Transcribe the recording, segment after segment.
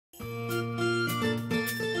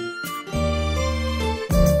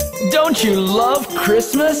Don't you love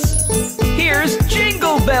Christmas? Here's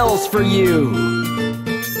Jingle Bells for you.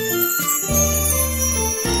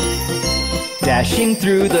 Dashing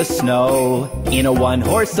through the snow in a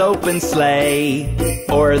one-horse open sleigh,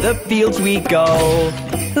 o'er the fields we go,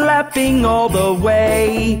 laughing all the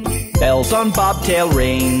way. Bells on bobtail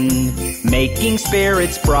ring, making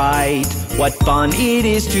spirits bright. What fun it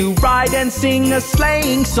is to ride and sing a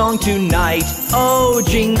sleighing song tonight. Oh,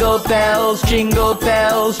 jingle bells, jingle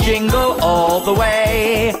all the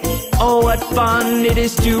way. Oh, what fun it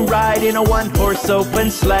is to ride in a one-horse open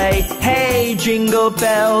sleigh. Hey, jingle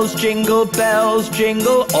bells, jingle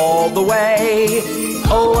all the way.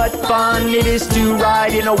 Oh, what fun it is to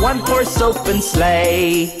ride in a one-horse open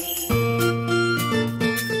sleigh.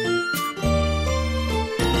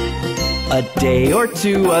 A day or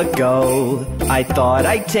two ago, I thought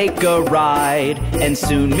I'd take a ride, and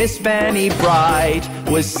soon Miss Fanny Bright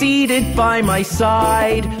was seated by my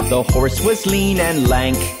side. The horse was lean and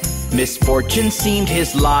lank, misfortune seemed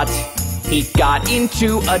his lot. He got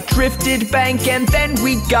into a drifted bank, and then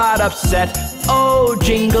we got upset. Oh,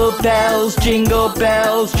 jingle bells, jingle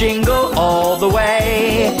all the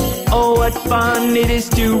way. Oh, what fun it is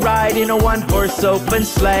to ride in a one-horse open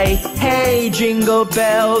sleigh. Hey, jingle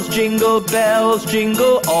bells, jingle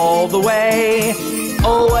all the way.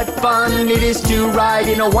 Oh, what fun it is to ride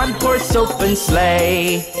in a one-horse open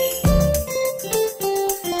sleigh.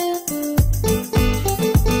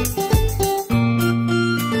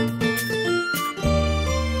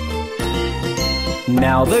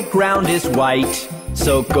 Now the ground is white,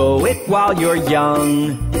 so go it while you're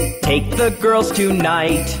young. Take the girls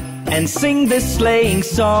tonight and sing this sleighing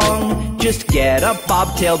song. Just get a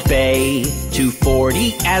bobtailed bay,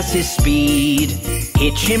 240 as his speed.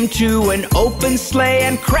 Hitch him to an open sleigh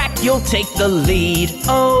and crack, you'll take the lead.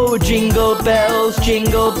 Oh, jingle bells,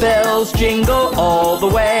 jingle all the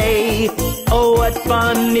way. Oh, what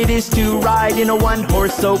fun it is to ride in a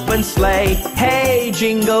one-horse open sleigh. Hey,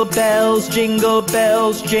 jingle bells, jingle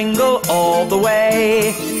all the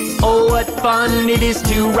way. Oh, what fun it is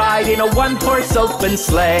to ride in a one-horse open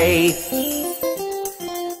sleigh.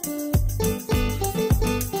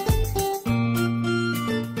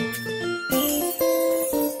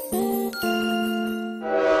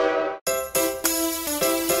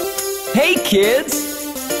 Hey kids!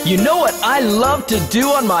 You know what I love to do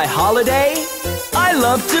on my holiday? I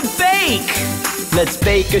love to bake! Let's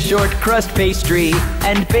bake a short crust pastry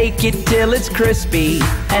and bake it till it's crispy,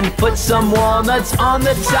 and put some walnuts on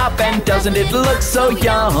the top, and doesn't it look so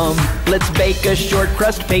yum? Let's bake a short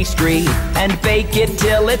crust pastry and bake it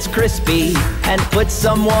till it's crispy, and put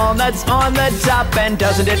some walnuts on the top, and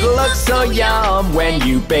doesn't it look so yum? When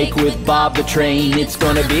you bake with Bob the Train, it's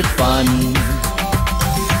gonna be fun.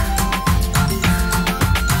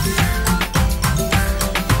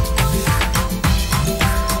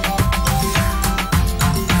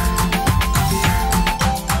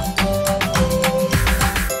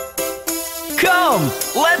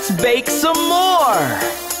 Let's bake some more!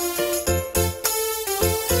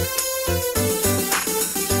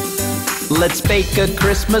 Let's bake a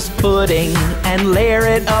Christmas pudding and layer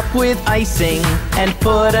it up with icing, and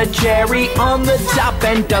put a cherry on the top,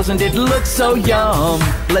 and doesn't it look so yum?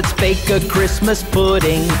 Let's bake a Christmas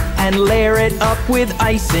pudding and layer it up with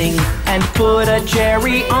icing, and put a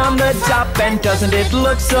cherry on the top, and doesn't it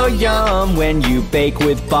look so yum? When you bake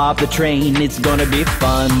with Bob the Train, it's gonna be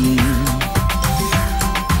fun.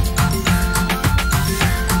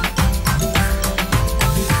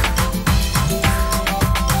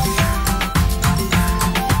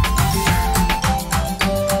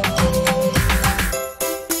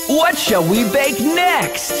 What shall we bake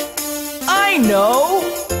next? I know!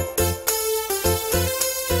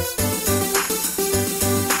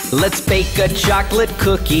 Let's bake a chocolate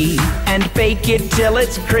cookie and bake it till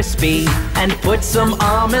it's crispy, and put some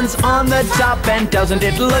almonds on the top, and doesn't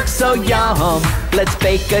it look so yum? Let's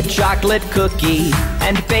bake a chocolate cookie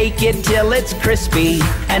and bake it till it's crispy,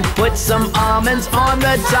 and put some almonds on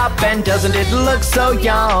the top, and doesn't it look so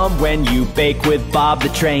yum? When you bake with Bob the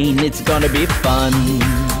Train, it's gonna be fun.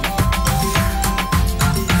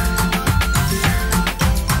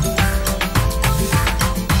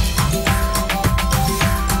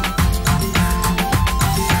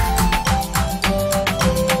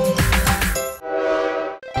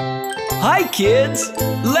 Hi kids,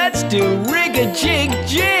 let's do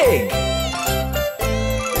rig-a-jig-jig!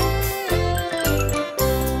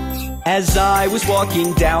 As I was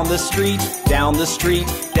walking down the street,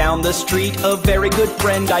 a very good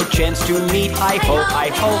friend I chanced to meet. Hi-ho,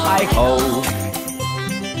 hi-ho, hi-ho.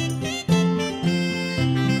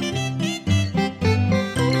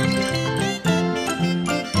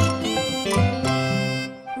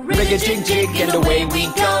 Rig-a-jig-jig and away we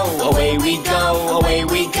go, away we go, away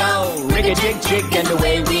we go. Rig-a-jig-jig and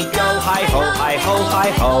away we go, hi-ho, hi-ho,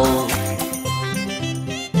 hi-ho.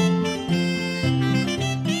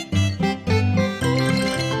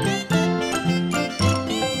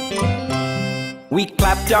 We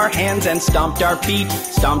clapped our hands and stomped our feet,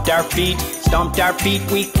 stomped our feet, stomped our feet.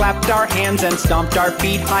 We clapped our hands and stomped our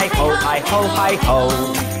feet, hi-ho, hi-ho,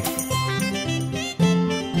 hi-ho.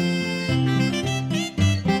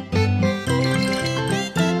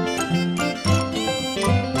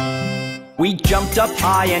 We jumped up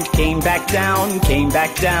high and came back down, came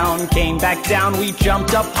back down, came back down. We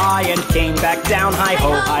jumped up high and came back down,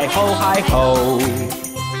 hi-ho, hi-ho, hi-ho.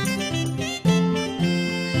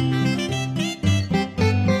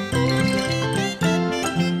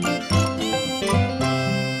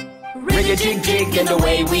 Rig-a-jig-jig and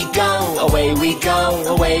away we go, away we go,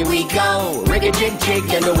 away we go. Rig-a-jig-jig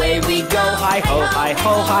and away we go, hi-ho,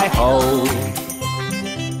 hi-ho, hi-ho.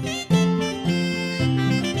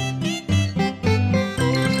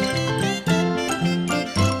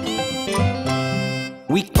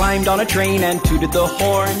 We climbed on a train and tooted the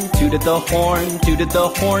horn, tooted the horn, tooted the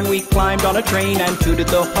horn. We climbed on a train and tooted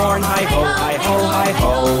the horn, hi-ho, hi-ho,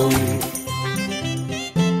 hi-ho.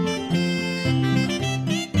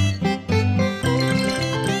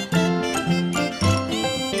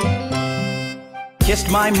 Kissed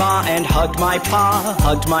my ma and hugged my pa,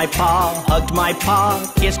 hugged my pa, hugged my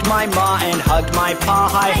pa. Kissed my ma and hugged my pa,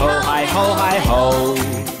 hi-ho, hi-ho, hi-ho.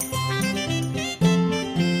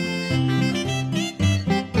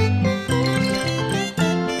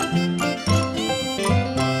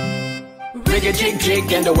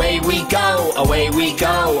 Rig-a-jig-jig and away we go, away we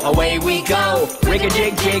go, away we go.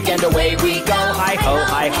 Rig-a-jig-jig and away we go, hi-ho,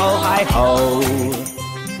 hi-ho, hi-ho.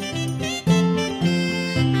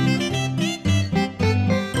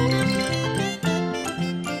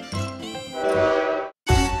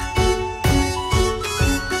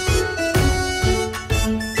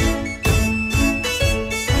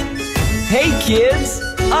 Hey kids,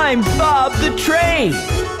 I'm Bob the Train.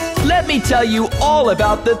 Let me tell you all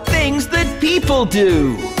about the things that people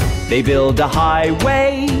do. They build a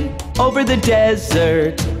highway over the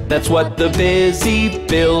desert. That's what the busy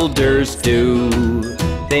builders do.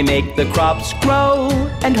 They make the crops grow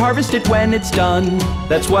and harvest it when it's done.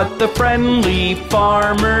 That's what the friendly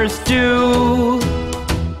farmers do.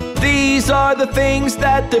 These are the things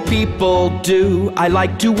that the people do. I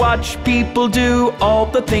like to watch people do all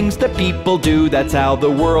the things that people do. That's how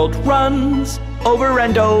the world runs, over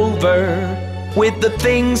and over, with the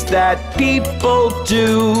things that people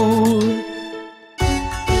do.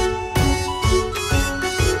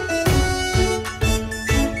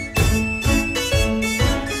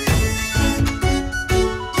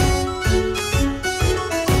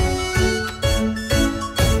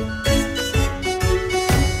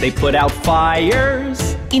 They put out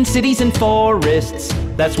fires in cities and forests.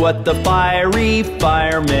 That's what the fiery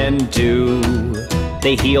firemen do.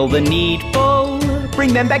 They heal the needful,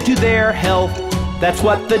 bring them back to their health. That's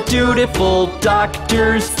what the dutiful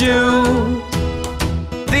doctors do.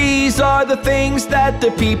 These are the things that the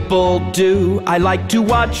people do. I like to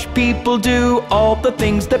watch people do all the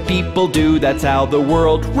things that people do. That's how the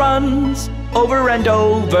world runs, over and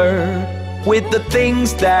over, with the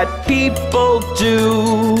things that people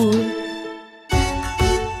do.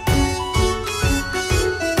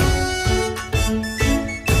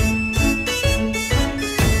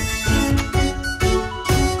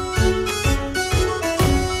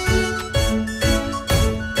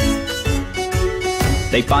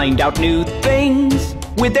 They find out new things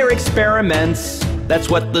with their experiments. That's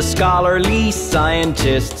what the scholarly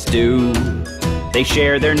scientists do. They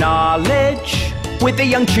share their knowledge with the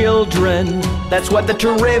young children. That's what the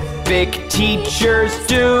terrific teachers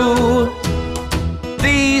do.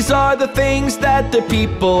 These are the things that the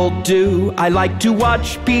people do. I like to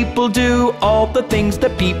watch people do all the things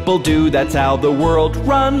that people do. That's how the world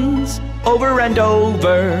runs, over and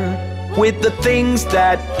over, with the things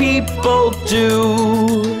that people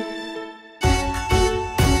do.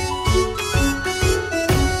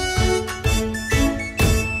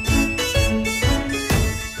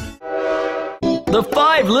 The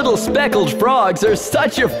 5 little speckled frogs are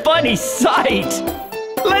such a funny sight.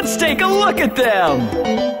 Let's take a look at them.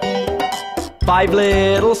 5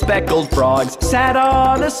 little speckled frogs sat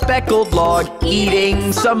on a speckled log,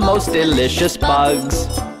 eating some most delicious bugs.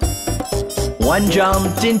 One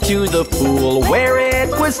jumped into the pool where it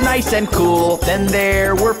was nice and cool. Then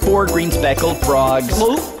there were 4 green speckled frogs.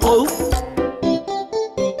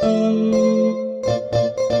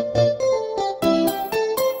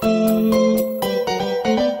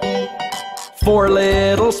 4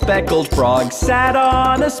 little speckled frogs sat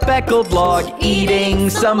on a speckled log, eating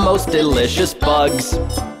some most delicious bugs.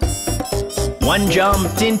 One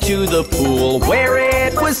jumped into the pool where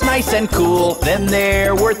it was nice and cool. Then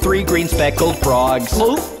there were 3 green speckled frogs.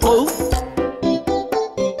 Floop, floop.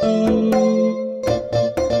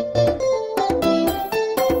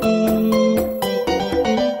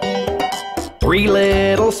 3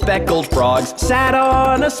 little speckled frogs sat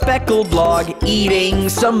on a speckled log, eating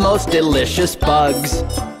some most delicious bugs.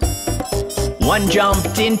 One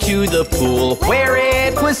jumped into the pool where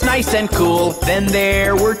it was nice and cool. Then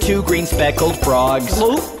there were 2 green speckled frogs.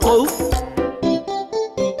 Floop, floop.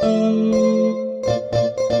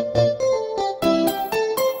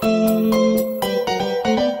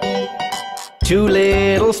 2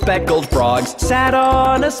 little speckled frogs sat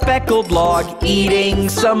on a speckled log, eating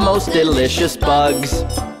some most delicious bugs.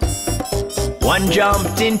 One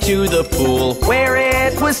jumped into the pool where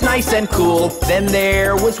it was nice and cool. Then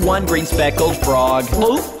there was 1 green speckled frog.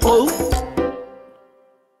 Floop, floop.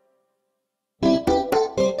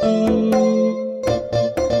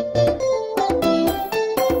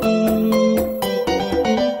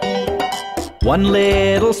 1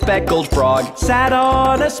 little speckled frog sat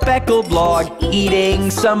on a speckled log, eating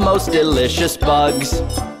some most delicious bugs.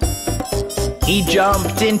 He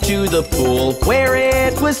jumped into the pool where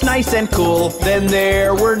it was nice and cool. Then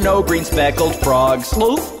there were no green speckled frogs.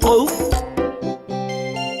 Floop, floop.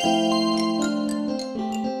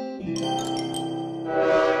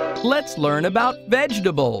 Let's learn about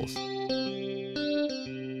vegetables.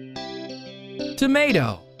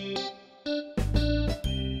 Tomato.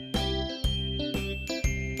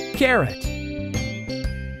 Carrot.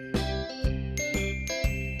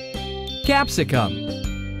 Capsicum.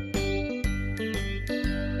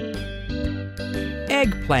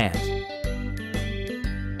 Eggplant.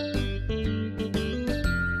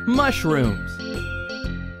 Mushrooms.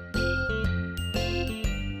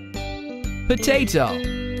 Potato.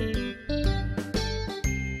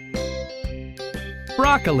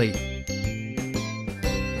 Broccoli.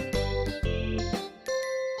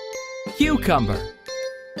 Cucumber.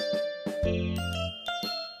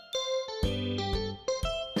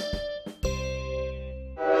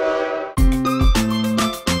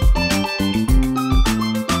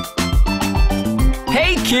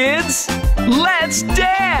 Kids, let's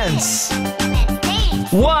dance!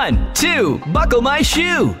 1, 2, buckle my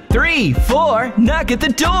shoe. 3, 4, knock at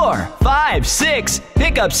the door. 5, 6,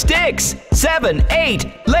 pick up sticks. 7, 8,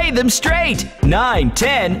 lay them straight. 9,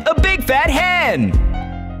 10, a big fat hen.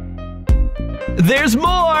 There's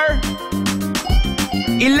more!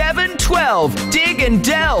 11, 12, dig and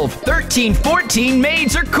delve. 13, 14,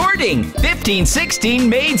 maids are courting. 15, 16,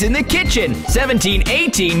 maids in the kitchen. 17,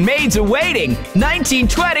 18, maids awaiting. 19,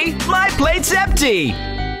 20, my plate's empty.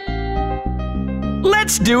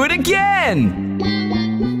 Let's do it again.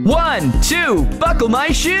 1, 2, buckle my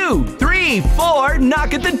shoe. 3, 4,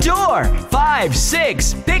 knock at the door. 5,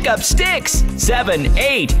 6, pick up sticks. 7,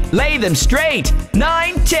 8, lay them straight.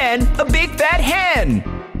 9, 10, a big fat hen.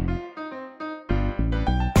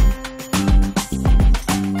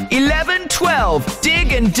 11, 12,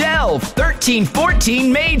 dig and delve. 13,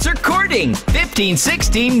 14, maids are courting. 15,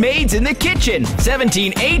 16, maids in the kitchen.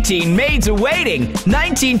 17, 18, maids awaiting.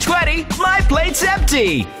 19, 20, my plate's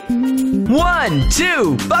empty. 1,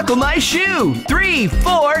 2, buckle my shoe. 3,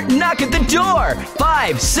 4, knock at the door.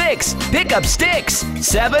 5, 6, pick up sticks.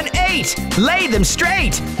 7, 8, lay them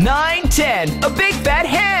straight. 9, 10, a big fat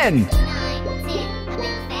hen.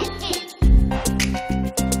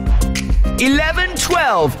 11,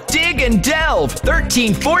 12, dig and delve.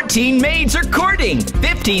 13, 14, maids are courting.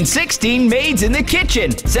 15, 16, maids in the kitchen.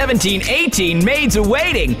 17, 18, maids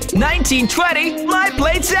awaiting. 19, 20, my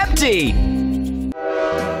plate's empty.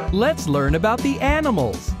 Let's learn about the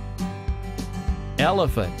animals.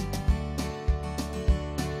 Elephant.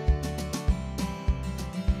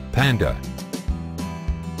 Panda.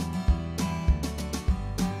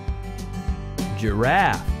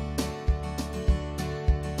 Giraffe.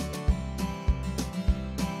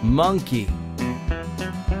 Monkey.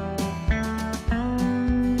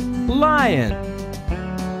 Lion.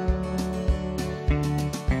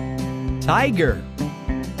 Tiger.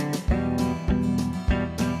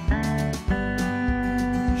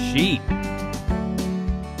 Sheep.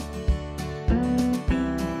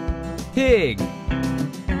 Pig.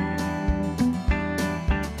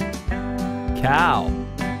 Cow.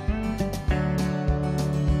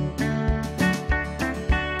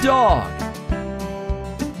 Dog.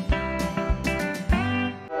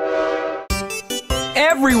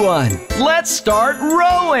 Everyone, let's start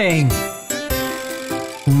rowing!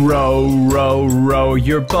 Row, row, row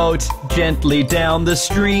your boat gently down the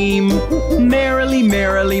stream. Merrily,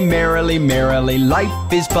 merrily, merrily, merrily,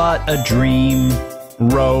 life is but a dream.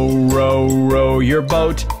 Row, row, row your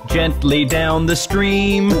boat gently down the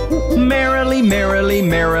stream. Merrily, merrily,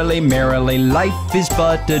 merrily, merrily, life is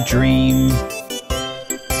but a dream.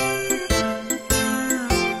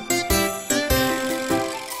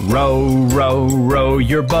 Row, row, row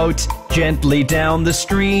your boat gently down the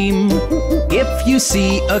stream. If you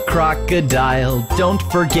see a crocodile, don't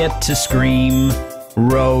forget to scream.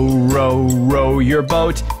 Row, row, row your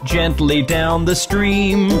boat gently down the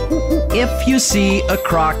stream. If you see a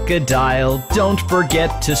crocodile, don't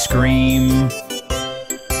forget to scream.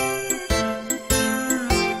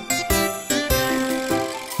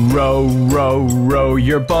 Row, row, row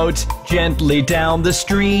your boat gently down the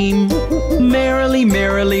stream. Merrily,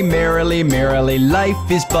 merrily, merrily, merrily, life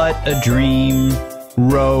is but a dream.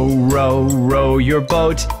 Row, row, row your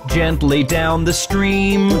boat gently down the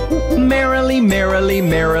stream. Merrily, merrily,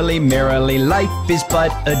 merrily, merrily, life is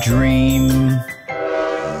but a dream.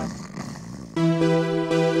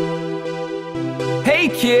 Hey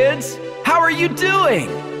kids, how are you doing?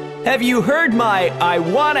 Have you heard my I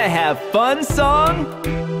Wanna Have Fun song?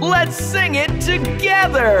 Let's sing it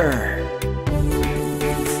together!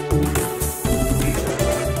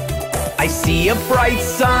 I see a bright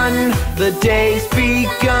sun, the day's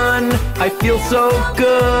begun. I feel so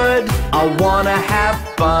good, I wanna have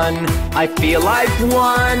fun. I feel I've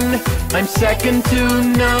won, I'm second to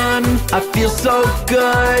none. I feel so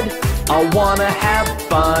good, I wanna have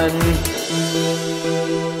fun.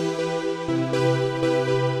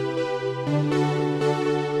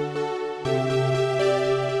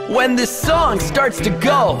 When this song starts to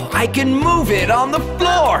go, I can move it on the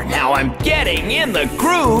floor. Now I'm getting in the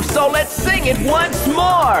groove, so let's sing it once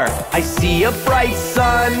more. I see a bright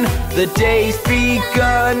sun, the day's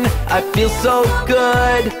begun. I feel so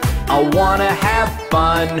good, I wanna have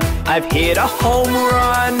fun. I've hit a home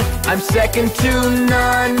run, I'm second to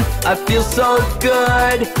none. I feel so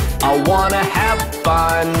good, I wanna have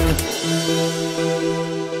fun.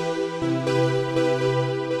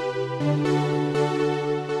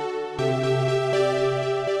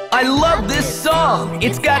 I love this song.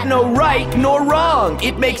 It's got no right nor wrong.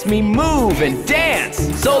 It makes me move and dance.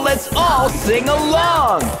 So let's all sing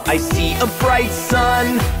along. I see a bright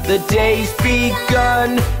sun, the day's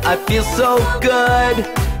begun. I feel so good,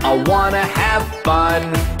 I wanna have fun.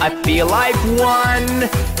 I feel I've won,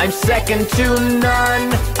 I'm second to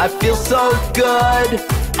none. I feel so good,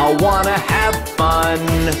 I wanna have fun.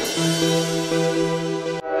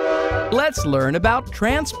 Let's learn about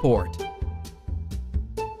transport.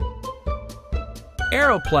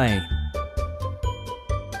 Aeroplane,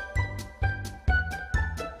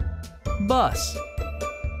 bus,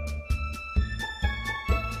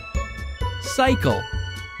 cycle,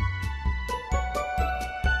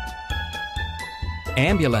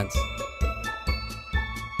 ambulance,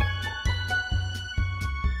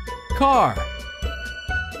 car,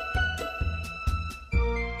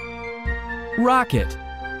 rocket,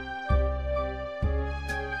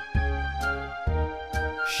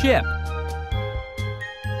 ship,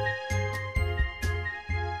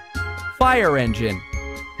 fire engine,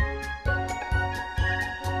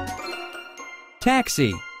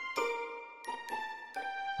 taxi,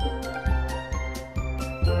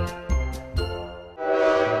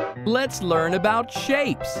 let's learn about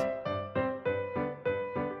shapes.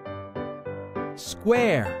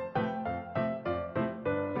 Square,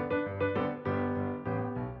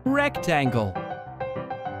 rectangle,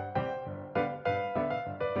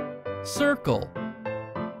 circle,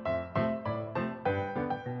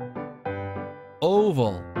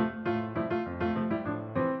 oval,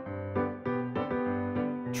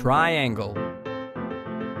 triangle,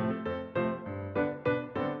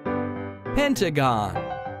 pentagon,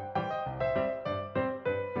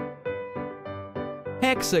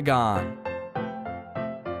 hexagon,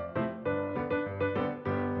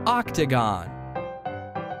 octagon,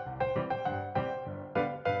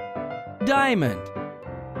 diamond,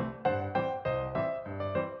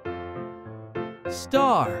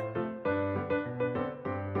 star.